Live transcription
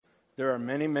there are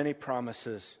many, many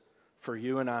promises for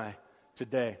you and I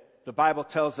today. The Bible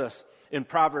tells us in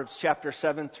Proverbs chapter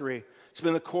 7:3, it's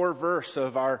been the core verse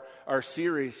of our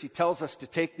series. He tells us to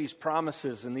take these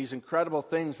promises and these incredible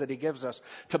things that He gives us,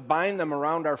 to bind them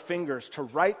around our fingers, to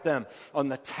write them on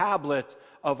the tablet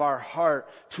of our heart,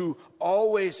 to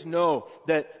always know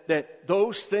that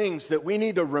those things that we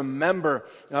need to remember.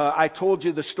 I told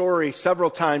you the story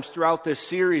several times throughout this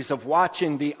series of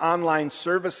watching the online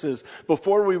services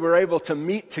before we were able to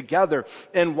meet together,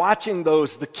 and watching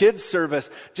those, the kids' service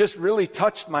just really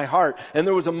touched my heart. And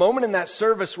there was a moment in that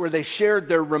service where they shared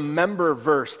their remember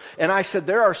verse. And I said,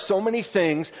 there are so many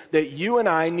things that you and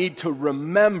I need to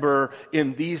remember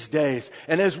in these days.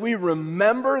 And as we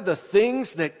remember the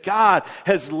things that God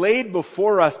has laid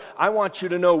before us, I want you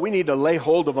to know we need to lay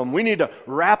hold of them. We need to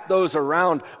wrap those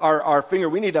around our finger.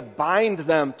 We need to bind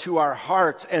them to our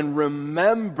hearts and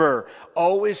remember,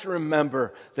 always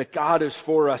remember that God is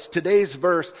for us. Today's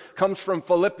verse comes from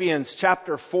Philippians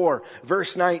chapter 4,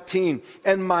 verse 19.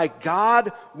 And my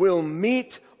God will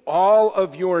meet all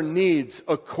of your needs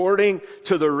according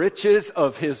to the riches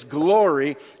of His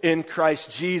glory in Christ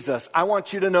Jesus. I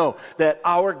want you to know that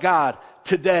our God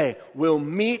today will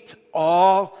meet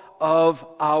all of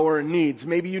our needs.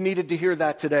 Maybe you needed to hear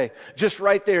that today. Just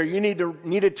right there, you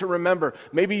needed to remember.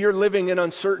 Maybe you're living in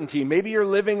uncertainty. Maybe you're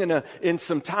living in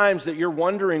some times that you're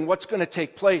wondering what's going to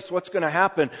take place, what's going to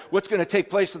happen, what's going to take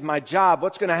place with my job,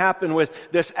 what's going to happen with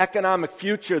this economic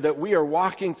future that we are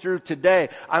walking through today.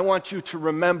 I want you to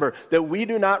remember that we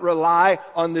do not rely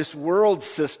on this world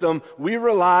system. We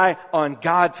rely on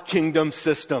God's kingdom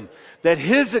system. That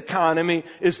His economy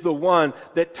is the one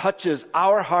that touches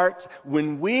our hearts.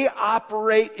 When we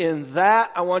operate in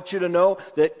that, I want you to know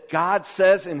that God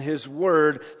says in His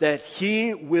Word that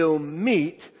He will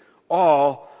meet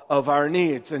all of our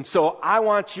needs. And so I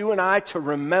want you and I to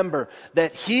remember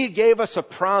that He gave us a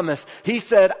promise. He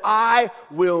said, I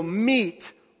will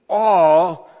meet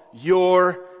all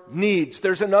your needs.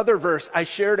 There's another verse. I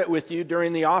shared it with you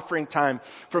during the offering time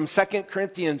from 2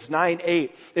 Corinthians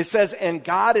 9:8. It says, and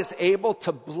God is able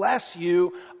to bless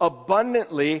you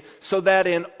abundantly so that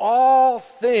in all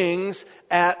things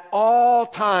at all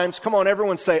times, come on,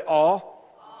 everyone say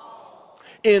all.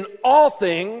 In all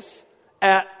things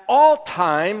at all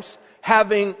times,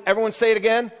 having, everyone say it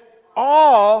again,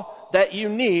 all that you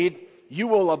need, you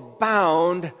will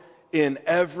abound in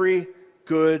every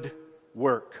good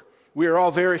work. We are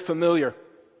all very familiar,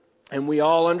 and we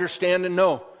all understand and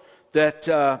know that,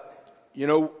 the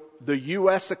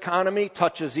U.S. economy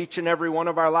touches each and every one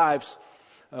of our lives.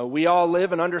 We all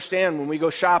live and understand when we go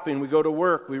shopping, we go to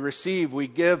work, we receive, we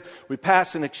give, we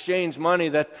pass and exchange money,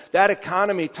 that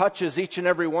economy touches each and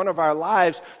every one of our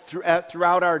lives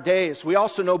throughout our days. We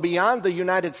also know beyond the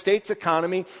United States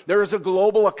economy, there is a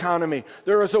global economy.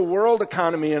 There is a world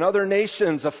economy, and other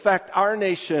nations affect our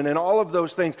nation and all of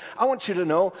those things. I want you to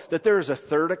know that there is a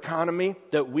third economy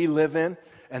that we live in,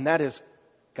 and that is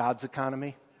God's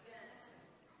economy.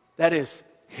 That is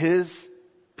His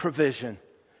provision,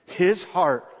 His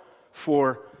heart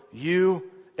for you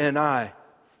and I.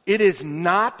 It is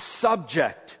not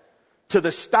subject to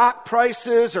the stock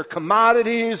prices or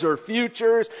commodities or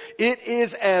futures. It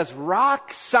is as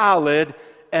rock solid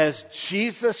as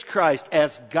Jesus Christ,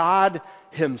 as God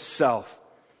Himself.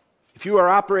 If you are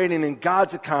operating in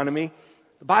God's economy,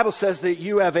 the Bible says that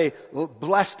you have a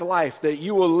blessed life, that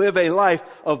you will live a life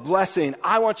of blessing.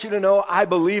 I want you to know I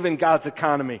believe in God's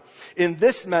economy. In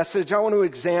this message, I want to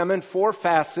examine 4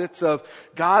 facets of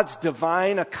God's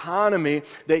divine economy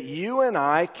that you and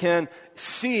I can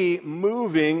see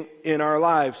moving in our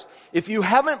lives. If you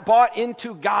haven't bought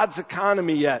into God's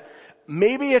economy yet,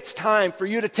 maybe it's time for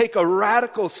you to take a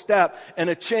radical step and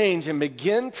a change and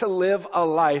begin to live a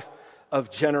life of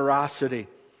generosity.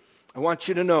 I want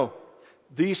you to know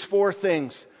these 4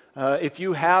 things. If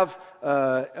you have,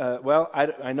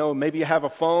 I know maybe you have a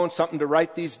phone, something to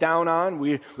write these down on.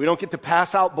 We don't get to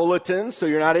pass out bulletins, so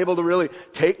you're not able to really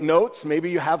take notes.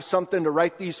 Maybe you have something to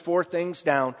write these 4 things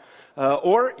down.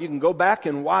 Or you can go back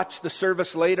and watch the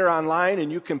service later online and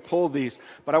you can pull these.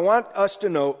 But I want us to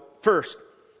know, first,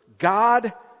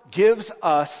 God gives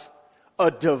us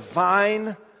a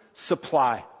divine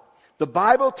supply. The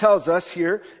Bible tells us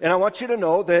here, and I want you to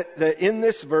know that in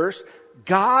this verse,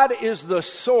 God is the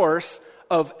source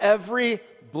of every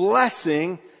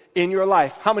blessing in your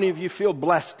life. How many of you feel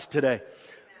blessed today?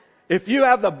 If you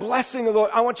have the blessing of the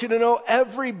Lord, I want you to know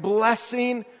every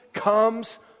blessing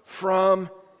comes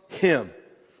from Him.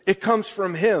 It comes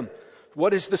from Him.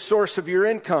 What is the source of your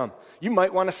income? You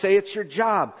might want to say it's your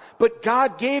job. But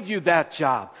God gave you that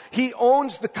job. He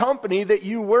owns the company that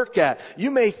you work at.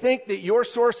 You may think that your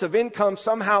source of income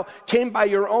somehow came by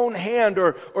your own hand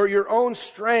or your own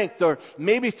strength, or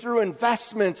maybe through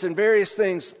investments and various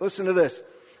things. Listen to this.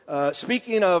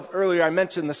 Speaking of, earlier I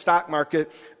mentioned the stock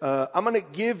market. I'm going to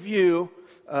give you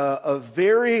a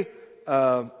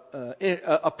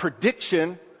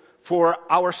prediction for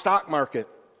our stock market.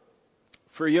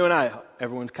 For you and I,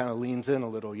 everyone kind of leans in a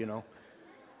little,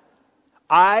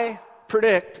 I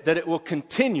predict that it will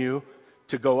continue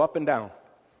to go up and down.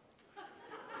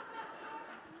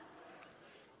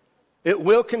 It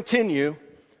will continue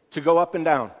to go up and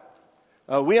down.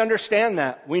 We understand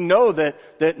that. We know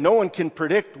that no one can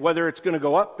predict whether it's going to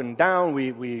go up and down.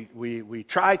 We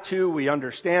try to. We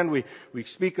understand. We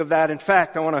speak of that. In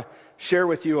fact, I want to share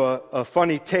with you a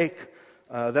funny take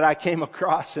that I came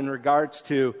across in regards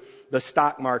to the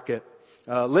stock market.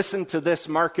 Listen to this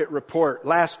market report.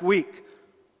 Last week,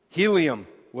 helium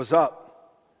was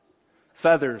up.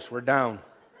 Feathers were down.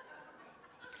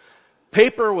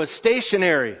 Paper was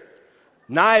stationary.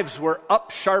 Knives were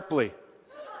up sharply.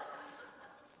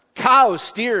 Cows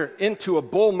steer into a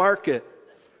bull market.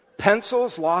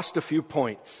 Pencils lost a few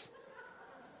points.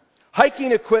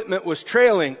 Hiking equipment was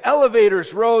trailing.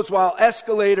 Elevators rose while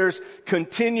escalators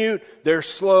continued their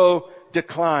slow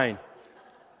decline.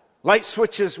 Light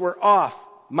switches were off.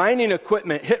 Mining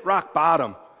equipment hit rock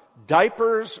bottom.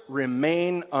 Diapers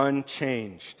remain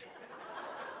unchanged.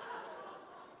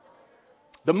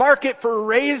 The market for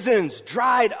raisins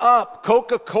dried up.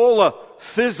 Coca-Cola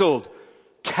fizzled.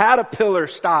 Caterpillar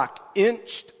stock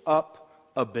inched up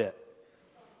a bit.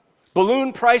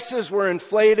 Balloon prices were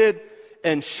inflated,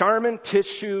 and Charmin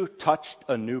tissue touched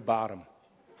a new bottom.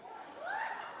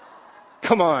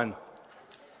 Come on.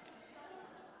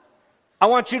 I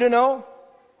want you to know,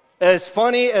 as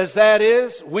funny as that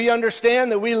is, we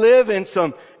understand that we live in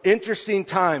some interesting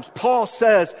times. Paul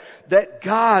says that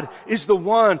God is the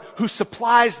one who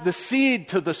supplies the seed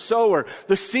to the sower.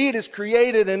 The seed is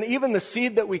created, and even the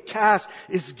seed that we cast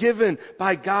is given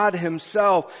by God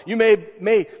himself. You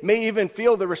may even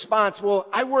feel the response, well,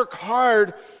 I work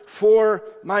hard for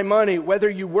my money. Whether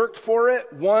you worked for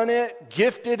it, won it,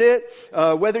 gifted it,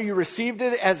 whether you received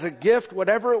it as a gift,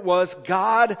 whatever it was,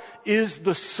 God is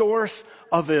the source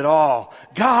of it all.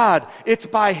 God, it's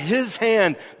by his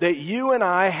hand that you and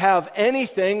I have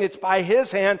anything. It's by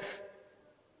his hand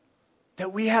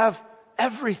that we have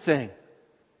everything.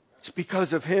 It's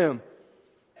because of him.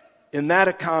 In that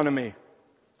economy,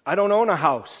 I don't own a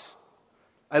house.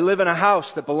 I live in a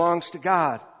house that belongs to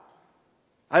God.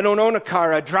 I don't own a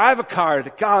car. I drive a car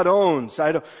that God owns.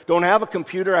 I don't have a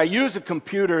computer. I use a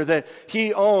computer that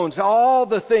he owns. All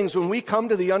the things, when we come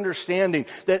to the understanding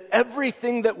that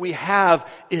everything that we have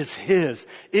is his.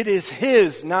 It is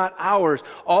his, not ours.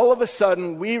 All of a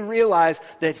sudden, we realize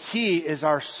that he is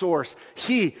our source.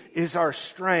 He is our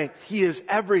strength. He is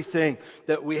everything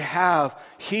that we have.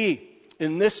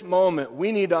 In this moment,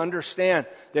 we need to understand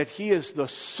that he is the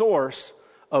source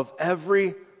of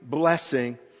every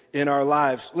blessing in our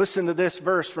lives. Listen to this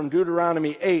verse from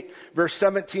Deuteronomy 8, verse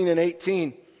 17 and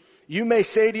 18. You may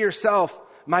say to yourself,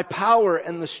 my power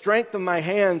and the strength of my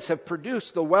hands have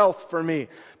produced the wealth for me.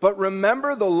 But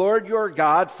remember the Lord your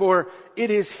God, for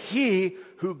it is he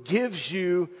who gives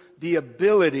you the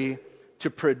ability to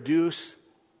produce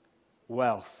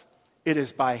wealth. It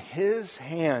is by his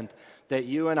hand that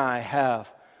you and I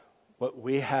have what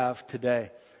we have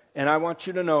today. And I want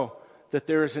you to know that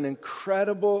there is an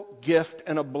incredible gift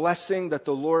and a blessing that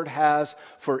the Lord has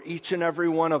for each and every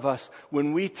one of us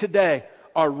when we today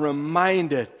are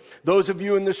reminded. Those of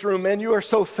you in this room, and you are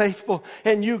so faithful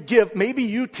and you give. Maybe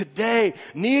you today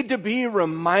need to be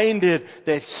reminded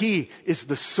that he is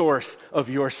the source of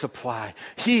your supply.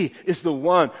 He is the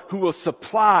one who will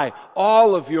supply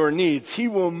all of your needs. He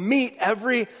will meet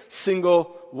every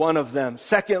single one of them.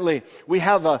 Secondly, we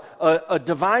have a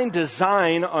divine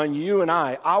design on you and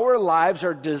I. Our lives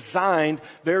are designed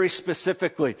very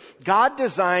specifically. God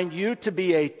designed you to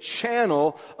be a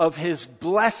channel of his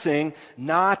blessing,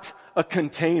 not a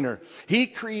container. He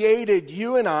created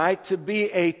you and I to be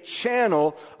a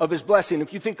channel of his blessing.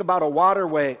 If you think about a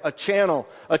waterway, a channel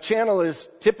is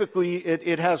typically,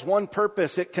 it has one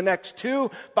purpose. It connects two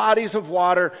bodies of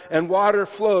water, and water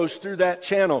flows through that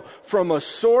channel from a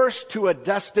source to a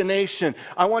destination.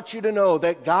 I want you to know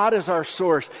that God is our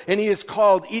source, and he has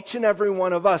called each and every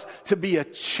one of us to be a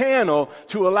channel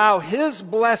to allow his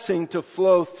blessing to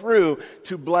flow through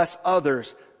to bless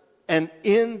others. And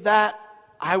in that,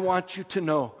 I want you to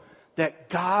know that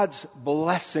God's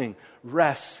blessing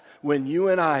rests when you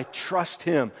and I trust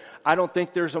Him. I don't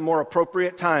think there's a more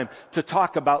appropriate time to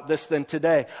talk about this than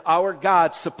today. Our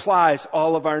God supplies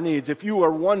all of our needs. If you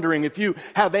are wondering, if you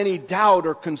have any doubt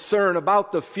or concern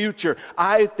about the future,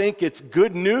 I think it's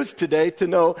good news today to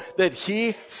know that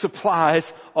He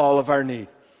supplies all of our need.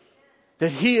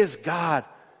 That He is God.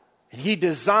 And He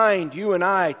designed you and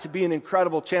I to be an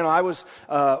incredible channel.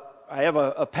 I have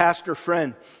a pastor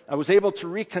friend. I was able to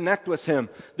reconnect with him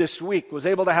this week. Was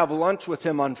able to have lunch with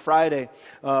him on Friday.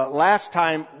 Last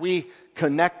time we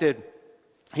connected,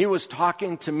 he was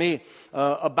talking to me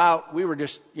we were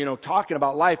just, talking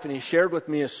about life, and he shared with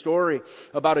me a story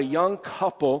about a young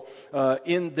couple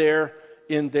in their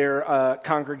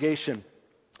congregation.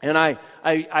 And I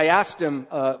asked him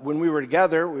when we were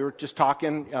together, we were just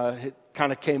talking, it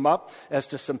kind of came up as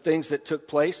to some things that took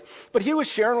place. But he was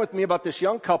sharing with me about this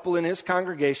young couple in his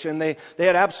congregation. They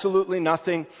had absolutely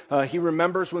nothing. He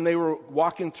remembers when they were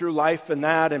walking through life and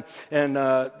that,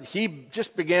 and he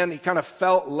just began, he kind of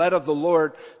felt led of the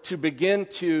Lord to begin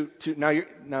to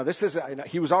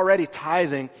he was already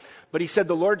tithing, but he said,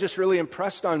 the Lord just really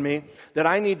impressed on me that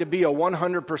I need to be a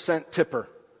 100% tipper.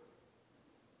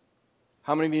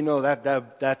 How many of you know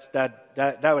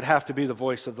that would have to be the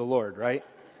voice of the Lord, right?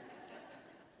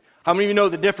 How many of you know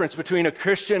the difference between a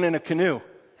Christian and a canoe?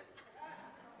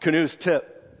 Canoes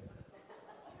tip.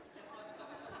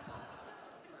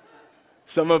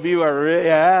 Some of you are,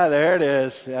 there it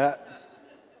is. Yeah.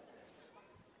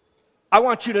 I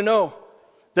want you to know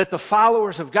that the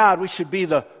followers of God, we should be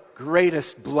the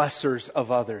greatest blessers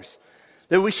of others.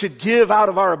 That we should give out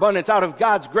of our abundance, out of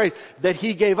God's grace that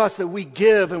He gave us, that we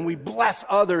give and we bless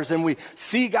others and we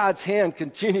see God's hand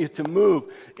continue to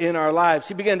move in our lives.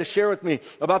 He began to share with me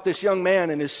about this young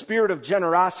man and his spirit of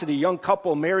generosity, young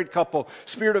couple, married couple,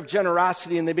 spirit of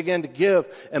generosity, and they began to give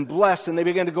and bless, and they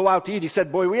began to go out to eat. He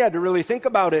said, boy, we had to really think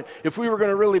about it. If we were going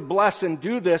to really bless and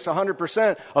do this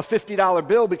 100%, a $50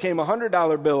 bill became a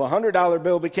 $100 bill, a $100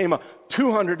 bill became a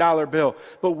 $200 bill.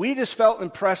 But we just felt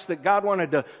impressed that God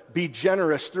wanted to be generous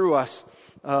through us.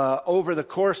 Over the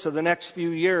course of the next few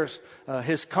years,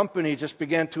 his company just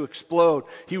began to explode.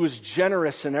 He was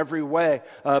generous in every way,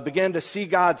 began to see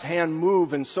God's hand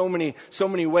move in so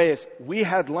many ways. We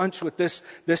had lunch with this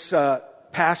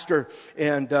pastor,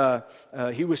 and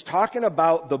he was talking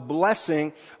about the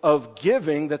blessing of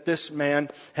giving that this man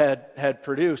had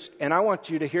produced. And I want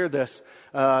you to hear this.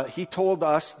 He told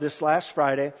us this last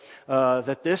Friday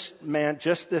that this man,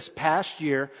 just this past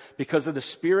year, because of the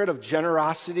spirit of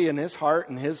generosity in his heart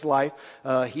and his life,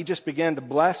 he just began to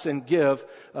bless and give.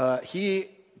 He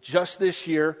just this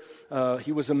year,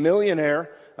 he was a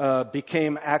millionaire,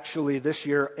 became actually this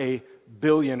year a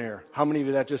billionaire. How many of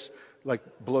you that just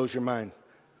blows your mind?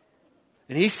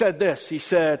 And he said this. He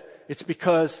said, it's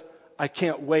because I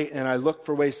can't wait and I look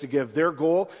for ways to give. Their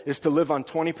goal is to live on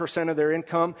 20% of their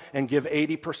income and give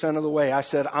 80% of the way. I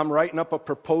said, I'm writing up a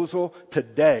proposal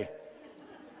today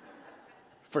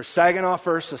for Saginaw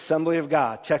First Assembly of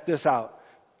God. Check this out.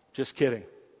 Just kidding.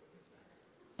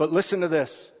 But listen to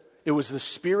this. It was the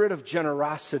spirit of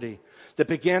generosity that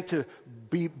began to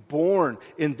be born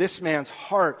in this man's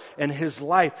heart and his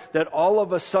life, that all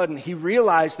of a sudden he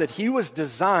realized that he was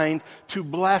designed to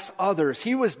bless others.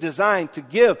 He was designed to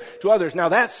give to others. Now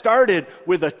that started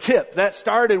with a tip. That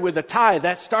started with a tithe.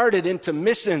 That started into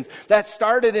missions. That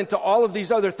started into all of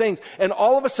these other things. And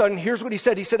all of a sudden, here's what he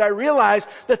said. He said, I realized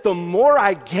that the more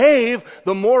I gave,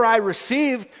 the more I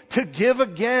received to give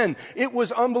again. It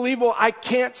was unbelievable. I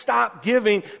can't stop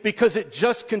giving because it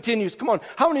just continues. Come on.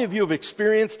 How many of you have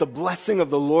experienced the blessing of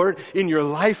the Lord in your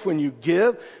life when you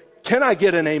give? Can I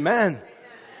get an amen?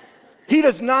 He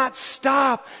does not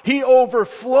stop. He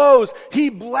overflows. He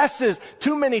blesses.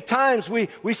 Too many times we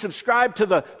subscribe to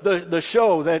the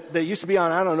show that used to be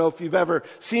on, I don't know if you've ever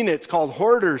seen it. It's called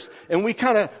Hoarders. And we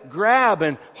kind of grab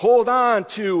and hold on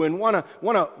to and want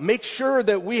to make sure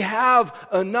that we have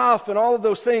enough and all of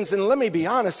those things. And let me be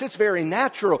honest, it's very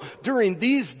natural during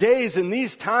these days and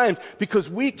these times because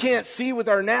we can't see with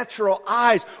our natural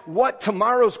eyes what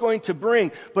tomorrow's going to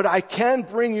bring. But I can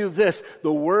bring you this.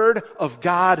 The Word of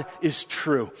God is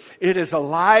true. It is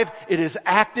alive. It is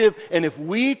active. And if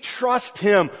we trust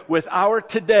Him with our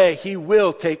today, He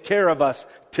will take care of us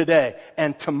today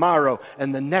and tomorrow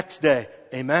and the next day.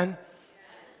 Amen?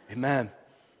 Amen.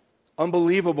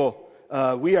 Unbelievable.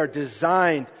 We are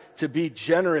designed to be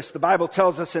generous. The Bible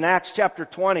tells us in Acts chapter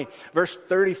 20, verse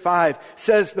 35,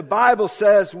 the Bible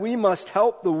says we must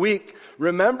help the weak,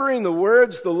 remembering the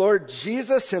words the Lord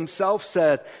Jesus Himself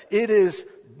said, it is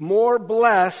more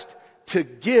blessed to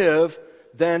give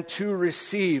than to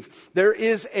receive. There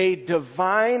is a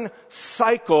divine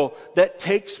cycle that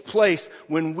takes place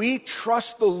when we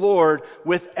trust the Lord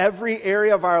with every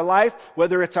area of our life,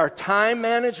 whether it's our time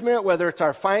management, whether it's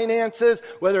our finances,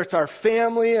 whether it's our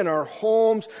family and our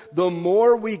homes. The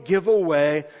more we give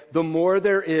away, the more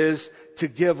there is to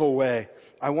give away.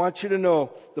 I want you to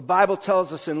know, the Bible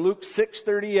tells us in Luke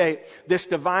 6:38, this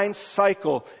divine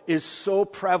cycle is so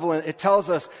prevalent. It tells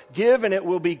us, give and it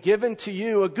will be given to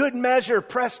you. A good measure,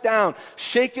 pressed down,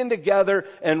 shaken together,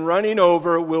 and running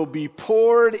over will be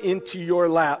poured into your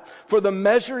lap. For the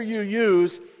measure you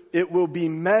use, it will be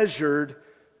measured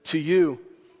to you.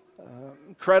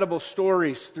 Incredible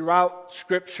stories throughout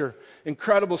Scripture.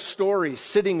 Incredible stories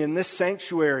sitting in this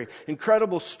sanctuary.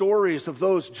 Incredible stories of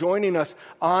those joining us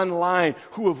online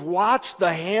who have watched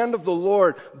the hand of the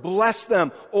Lord bless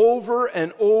them over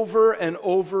and over and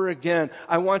over again.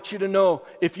 I want you to know,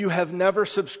 if you have never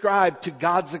subscribed to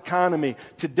God's economy,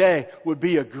 today would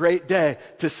be a great day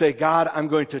to say, God, I'm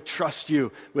going to trust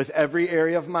you with every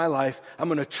area of my life. I'm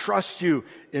going to trust you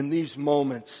in these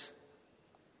moments.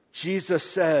 Jesus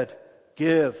said,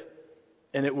 give,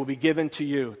 and it will be given to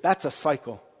you. That's a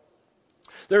cycle.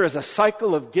 There is a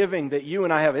cycle of giving that you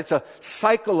and I have. It's a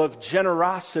cycle of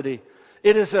generosity.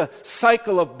 It is a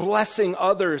cycle of blessing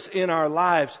others in our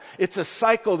lives. It's a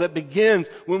cycle that begins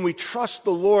when we trust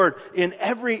the Lord in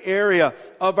every area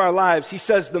of our lives. He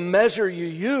says the measure you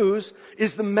use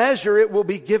is the measure it will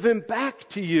be given back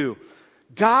to you.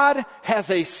 God has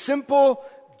a simple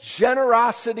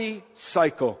generosity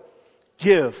cycle.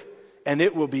 Give, and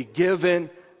it will be given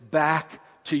back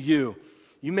to you.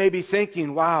 You may be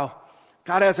thinking, wow,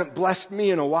 God hasn't blessed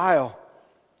me in a while.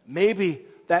 Maybe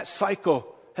that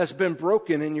cycle has been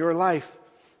broken in your life.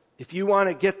 If you want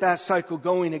to get that cycle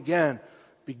going again,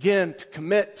 begin to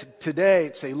commit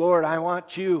today. Say, Lord, I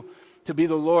want you to be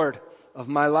the Lord of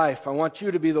my life. I want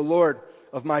you to be the Lord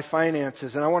of my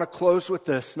finances. And I want to close with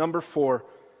this. Number 4,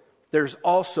 there's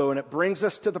also, and it brings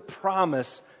us to the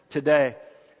promise today,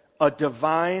 a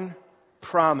divine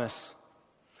promise.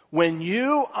 When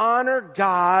you honor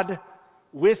God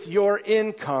with your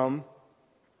income,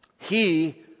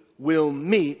 He will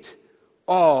meet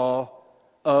all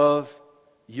of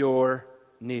your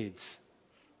needs.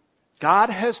 God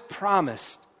has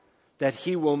promised that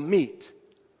He will meet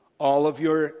all of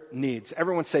your needs.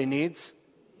 Everyone say needs.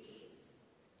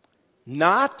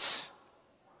 Not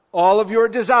all of your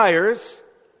desires,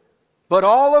 but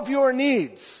all of your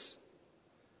needs.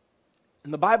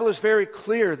 And the Bible is very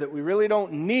clear that we really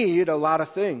don't need a lot of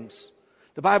things.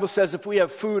 The Bible says if we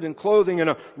have food and clothing and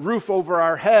a roof over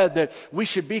our head, that we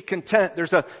should be content.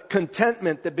 There's a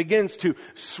contentment that begins to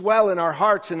swell in our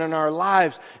hearts and in our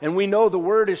lives. And we know the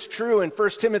word is true. In 1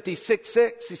 Timothy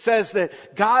 6:6, he says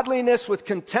that godliness with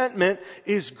contentment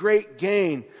is great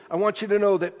gain. I want you to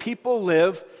know that people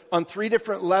live on 3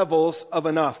 different levels of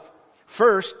enough.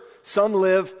 First, some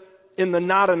live in the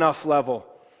not enough level.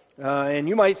 And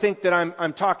you might think that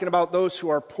I'm talking about those who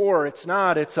are poor. It's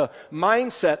not. It's a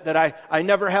mindset that I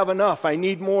never have enough. I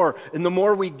need more. And the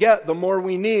more we get, the more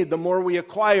we need, the more we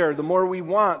acquire, the more we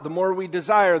want, the more we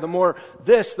desire, the more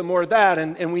this, the more that.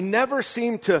 And we never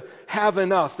seem to have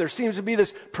enough. There seems to be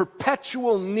this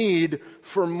perpetual need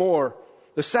for more.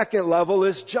 The second level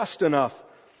is just enough.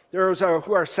 There are those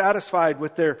who are satisfied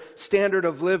with their standard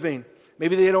of living.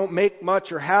 Maybe they don't make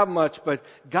much or have much, but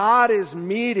God is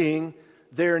meeting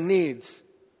their needs.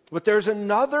 But there's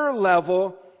another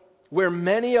level where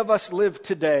many of us live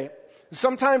today.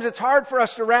 Sometimes it's hard for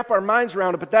us to wrap our minds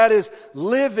around it, but that is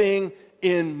living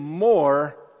in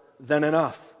more than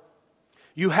enough.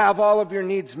 You have all of your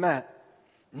needs met.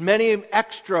 Many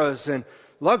extras and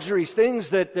luxuries, things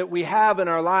that we have in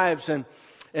our lives.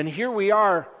 And here we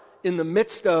are in the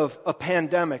midst of a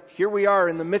pandemic. Here we are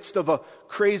in the midst of a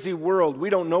crazy world. We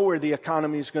don't know where the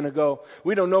economy is going to go.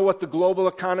 We don't know what the global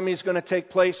economy is going to take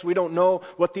place. We don't know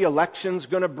what the election's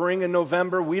going to bring in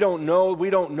November. We don't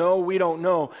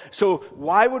know. So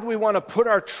why would we want to put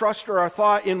our trust or our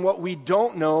thought in what we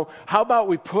don't know? How about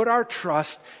we put our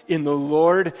trust in the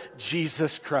Lord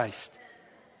Jesus Christ?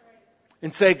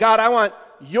 And say, God, I want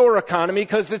your economy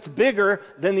because it's bigger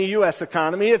than the U.S.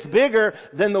 economy. It's bigger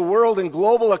than the world and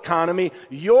global economy.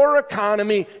 Your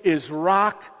economy is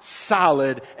rock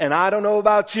solid. And I don't know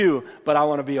about you, but I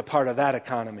want to be a part of that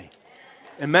economy.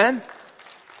 Amen?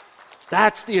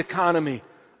 That's the economy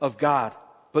of God.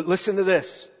 But listen to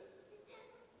this.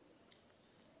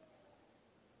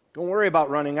 Don't worry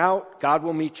about running out. God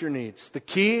will meet your needs. The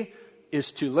key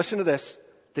is to, listen to this,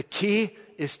 the key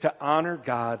is to honor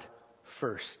God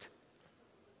first.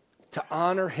 To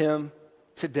honor Him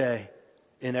today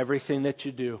in everything that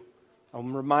you do.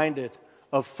 I'm reminded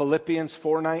of Philippians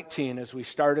 4:19, as we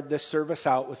started this service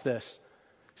out with this,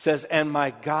 says, "And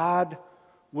my God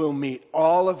will meet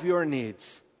all of your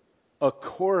needs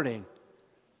according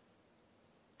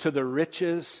to the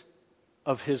riches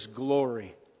of His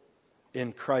glory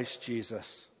in Christ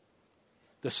Jesus."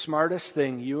 The smartest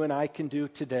thing you and I can do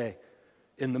today,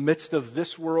 in the midst of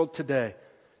this world today,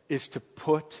 is to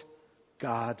put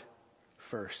God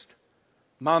first.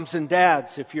 Moms and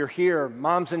dads, if you're here,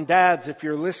 moms and dads, if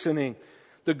you're listening,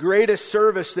 the greatest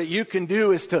service that you can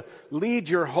do is to lead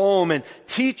your home and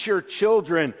teach your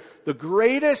children the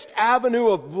greatest avenue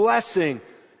of blessing,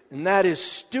 and that is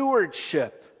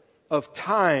stewardship of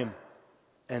time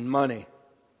and money.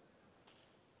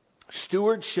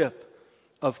 Stewardship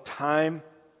of time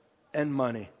and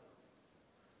money.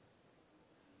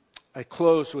 I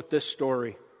close with this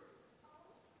story.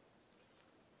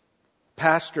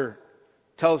 Pastor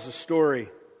tells a story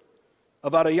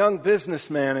about a young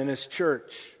businessman in his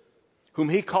church whom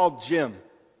he called Jim.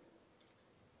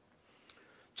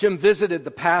 Jim visited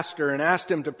the pastor and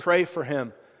asked him to pray for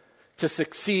him to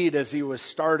succeed as he was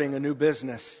starting a new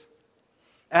business.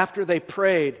 After they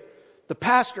prayed, the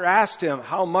pastor asked him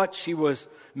how much he was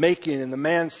making, and the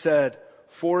man said,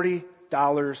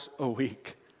 $40 a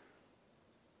week.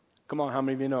 Come on, how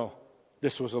many of you know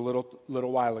this was a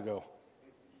little while ago?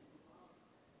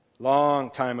 Long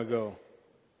time ago.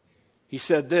 He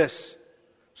said this,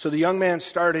 so the young man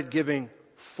started giving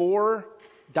 $4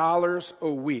 a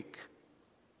week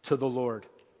to the Lord.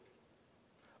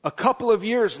 A couple of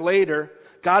years later,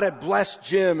 God had blessed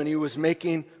Jim and he was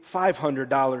making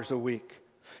 $500 a week.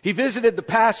 He visited the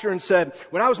pastor and said,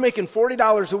 when I was making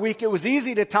 $40 a week, it was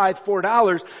easy to tithe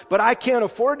 $4, but I can't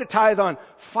afford to tithe on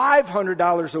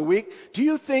 $500 a week. Do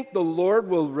you think the Lord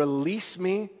will release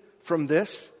me from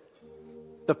this?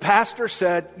 The pastor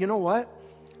said, you know what?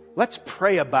 Let's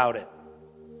pray about it.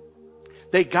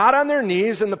 They got on their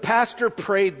knees and the pastor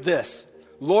prayed this,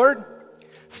 Lord,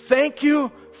 thank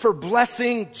you for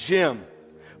blessing Jim.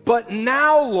 But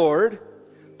now, Lord,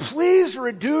 please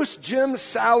reduce Jim's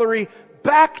salary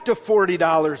back to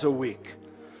 $40 a week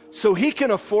so he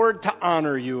can afford to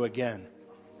honor you again.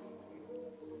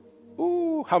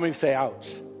 Ooh, how many say ouch?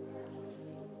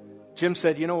 Jim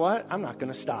said, you know what? I'm not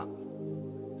going to stop.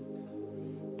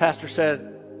 Pastor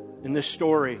said in this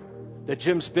story that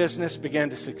Jim's business began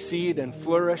to succeed and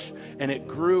flourish, and it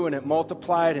grew and it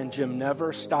multiplied, and Jim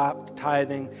never stopped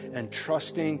tithing and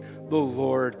trusting the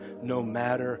Lord no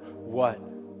matter what.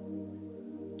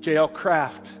 J.L.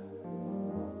 Kraft,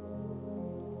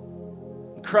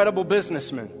 incredible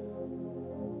businessman,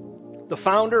 the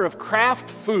founder of Kraft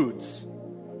Foods.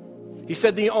 He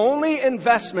said, the only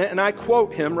investment, and I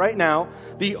quote him right now,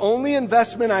 the only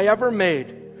investment I ever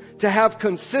made to have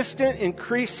consistent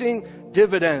increasing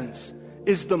dividends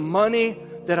is the money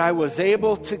that I was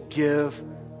able to give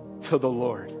to the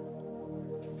Lord.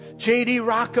 J.D.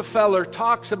 Rockefeller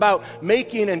talks about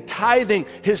making and tithing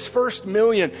his first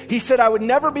million. He said, I would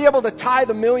never be able to tithe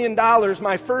 $1 million,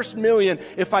 my first million,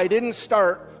 if I didn't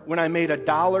start when I made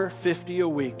 $1.50 a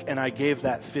week and I gave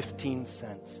that 15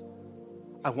 cents.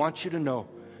 I want you to know,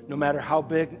 no matter how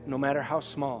big, no matter how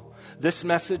small, this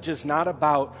message is not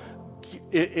about,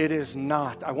 it is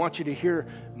not. I want you to hear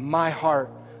my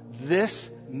heart. This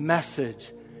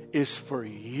message is for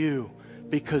you.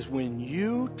 Because when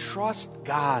you trust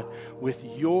God with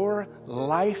your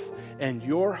life and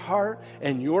your heart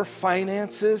and your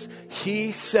finances,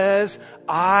 He says,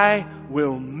 I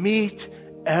will meet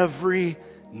every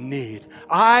need.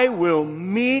 I will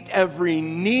meet every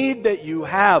need that you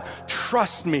have.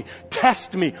 Trust me.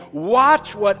 Test me.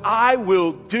 Watch what I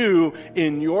will do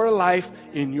in your life,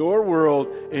 in your world,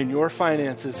 in your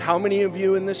finances. How many of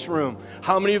you in this room,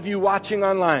 how many of you watching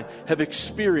online have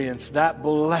experienced that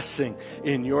blessing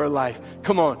in your life?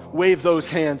 Come on, wave those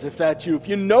hands if that's you. If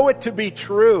you know it to be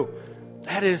true,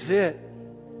 that is it.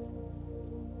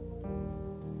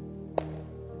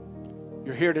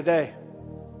 You're here today.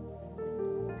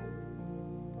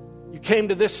 You came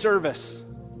to this service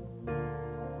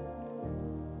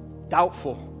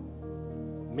doubtful,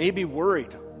 maybe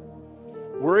worried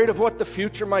of what the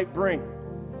future might bring.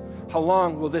 How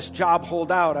long will this job hold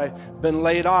out? I've been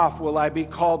laid off. Will I be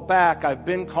called back? I've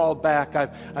been called back.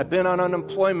 I've been on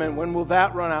unemployment. When will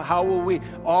that run out? How will we?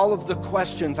 All of the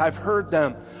questions, I've heard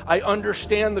them. I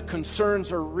understand the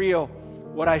concerns are real.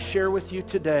 What I share with you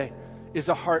today is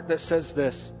a heart that says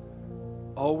this: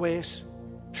 always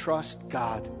trust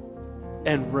God.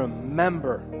 And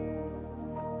remember,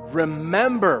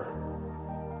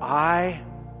 I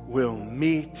will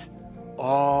meet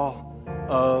all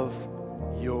of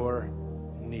your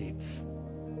needs.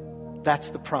 That's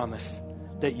the promise.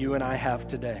 that you and I have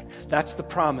today. That's the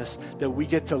promise that we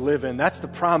get to live in. That's the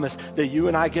promise that you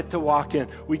and I get to walk in.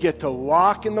 We get to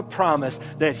walk in the promise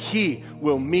that He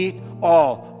will meet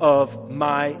all of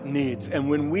my needs. And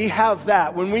when we have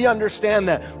that, when we understand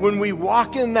that, when we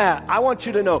walk in that, I want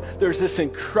you to know there's this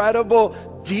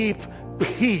incredible, deep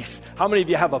peace. How many of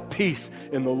you have a peace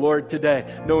in the Lord today,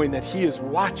 knowing that He is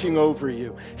watching over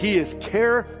you? He is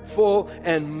careful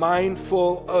and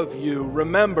mindful of you.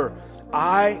 Remember,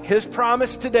 His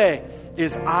promise today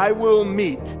is I will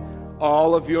meet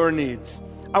all of your needs.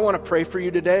 I want to pray for you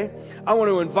today. I want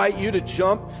to invite you to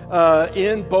jump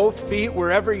in both feet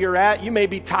wherever you're at. You may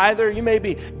be tither, you may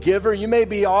be giver, you may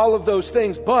be all of those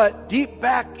things, but deep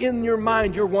back in your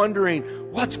mind, you're wondering,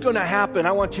 what's going to happen?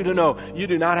 I want you to know you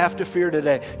do not have to fear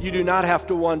today. You do not have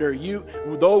to wonder.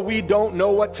 Though we don't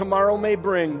know what tomorrow may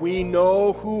bring, we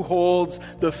know who holds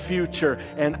the future.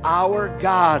 And our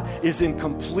God is in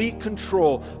complete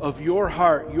control of your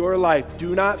heart, your life.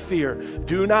 Do not fear.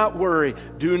 Do not worry.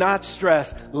 Do not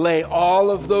stress. Lay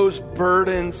all of those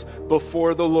burdens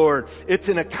before the Lord. It's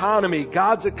an economy,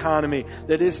 God's economy,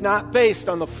 that is not based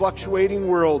on the fluctuating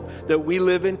world that we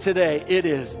live in today. It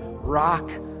is rock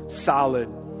solid.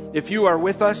 If you are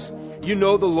with us, you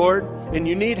know the Lord, and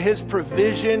you need His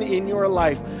provision in your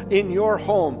life, in your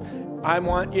home,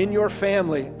 in your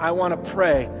family, I want to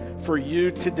pray for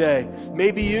you today.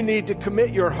 Maybe you need to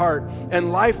commit your heart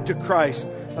and life to Christ.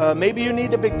 Maybe you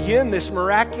need to begin this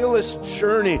miraculous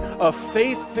journey of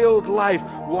faith-filled life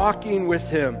walking with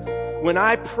Him. When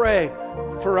I pray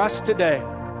for us today,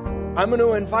 I'm going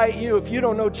to invite you, if you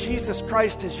don't know Jesus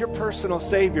Christ as your personal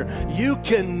Savior, you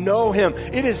can know Him.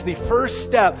 It is the first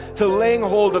step to laying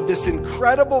hold of this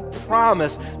incredible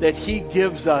promise that He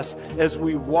gives us as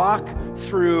we walk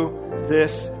through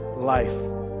this life.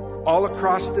 All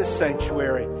across this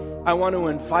sanctuary, I want to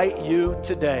invite you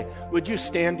today. Would you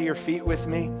stand to your feet with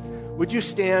me? Would you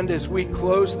stand as we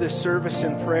close this service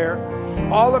in prayer?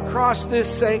 All across this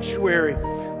sanctuary,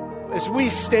 as we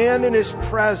stand in His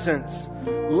presence,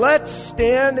 let's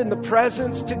stand in the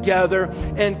presence together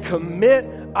and commit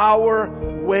our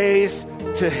ways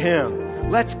to Him.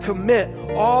 Let's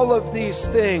commit all of these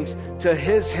things to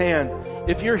His hand.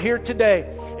 If you're here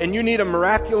today and you need a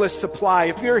miraculous supply,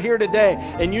 if you're here today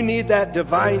and you need that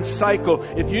divine cycle,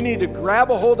 if you need to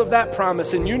grab a hold of that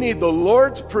promise and you need the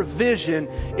Lord's provision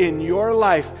in your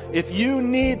life, if you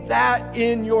need that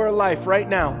in your life right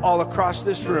now, all across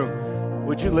this room,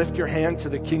 would you lift your hand to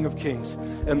the King of Kings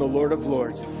and the Lord of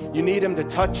Lords? You need Him to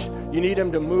touch. You need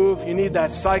Him to move. You need that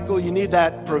cycle. You need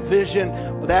that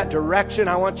provision, that direction.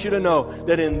 I want you to know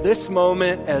that in this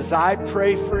moment, as I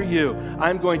pray for you,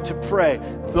 I'm going to pray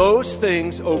those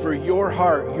things over your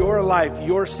heart, your life,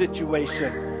 your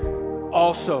situation.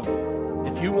 Also,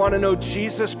 if you want to know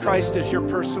Jesus Christ as your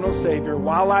personal Savior,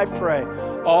 while I pray,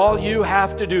 all you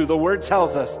have to do, the Word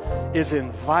tells us, is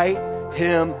invite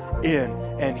Him in.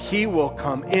 And He will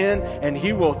come in and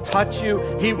He will touch you.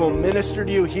 He will minister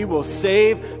to you. He will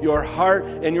save your heart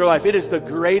and your life. It is the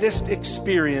greatest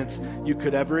experience you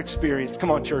could ever experience.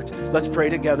 Come on, church. Let's pray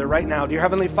together right now. Dear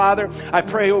Heavenly Father, I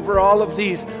pray over all of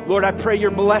these. Lord, I pray your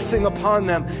blessing upon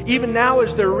them. Even now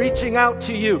as they're reaching out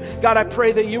to you, God, I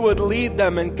pray that you would lead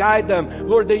them and guide them.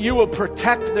 Lord, that you will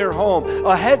protect their home.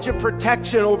 A hedge of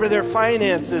protection over their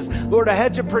finances. Lord, a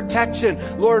hedge of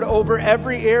protection, Lord, over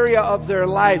every area of their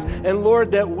life. And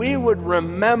Lord, that we would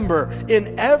remember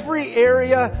in every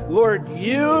area, Lord,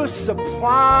 you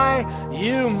supply,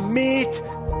 you meet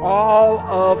all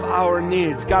of our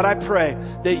needs. God, I pray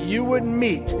that you would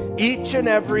meet each and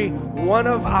every one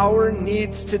of our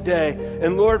needs today.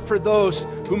 And Lord, for those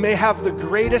who may have the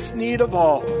greatest need of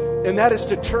all, and that is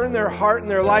to turn their heart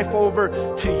and their life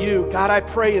over to you. God, I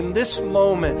pray in this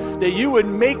moment that you would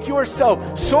make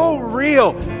yourself so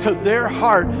real to their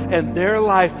heart and their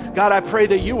life. God, I pray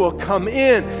that you will come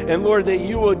in and Lord, that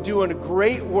you will do a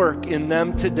great work in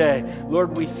them today.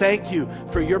 Lord, we thank you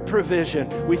for your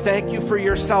provision. We thank you for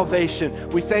your salvation.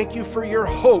 We thank you for your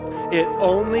hope. It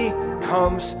only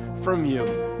comes from you.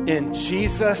 In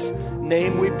Jesus'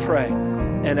 name we pray.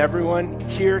 And everyone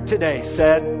here today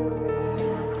said,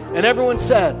 and everyone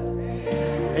said,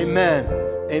 amen,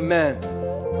 amen.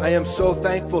 I am so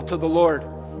thankful to the Lord.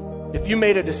 If you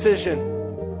made a decision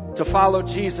to follow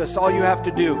Jesus, all you have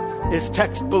to do is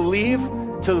text BELIEVE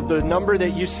to the number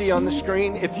that you see on the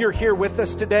screen. If you're here with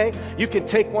us today, you can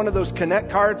take one of those Connect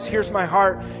cards. Here's my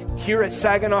heart. Here at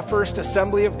Saginaw First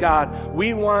Assembly of God,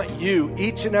 we want you,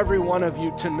 each and every one of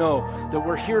you, to know that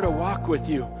we're here to walk with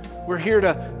you. We're here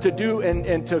to do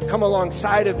and to come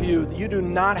alongside of you. You do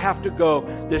not have to go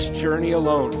this journey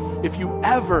alone. If you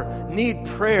ever need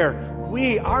prayer,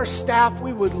 our staff,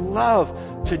 we would love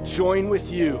to join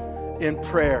with you in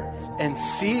prayer and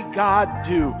see God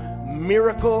do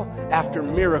miracle after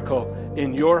miracle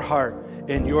in your heart,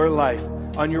 in your life.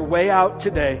 On your way out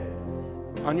today,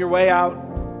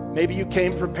 maybe you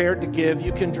came prepared to give.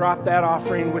 You can drop that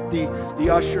offering with the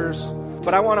ushers.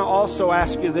 But I want to also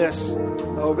ask you this.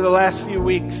 Over the last few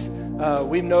weeks,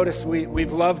 we've noticed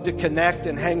we've loved to connect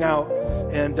and hang out,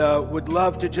 and would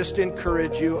love to just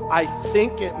encourage you. I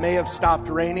think it may have stopped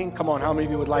raining. Come on, how many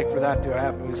of you would like for that to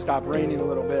happen? To stop raining a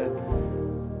little bit.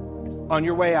 On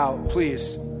your way out,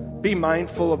 please be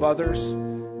mindful of others.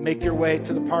 Make your way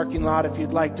to the parking lot. If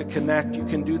you'd like to connect, you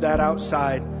can do that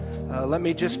outside. Let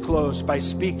me just close by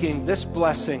speaking this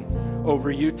blessing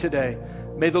over you today.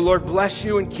 May the Lord bless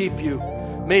you and keep you.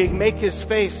 May He make His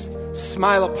face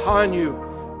smile upon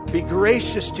you, be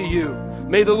gracious to you.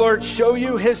 May the Lord show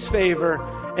you His favor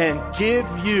and give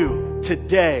you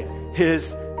today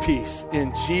His peace.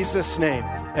 In Jesus' name.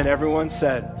 And everyone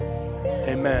said,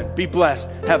 amen. Be blessed.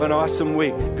 Have an awesome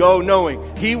week. Go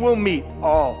knowing He will meet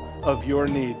all of your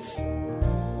needs.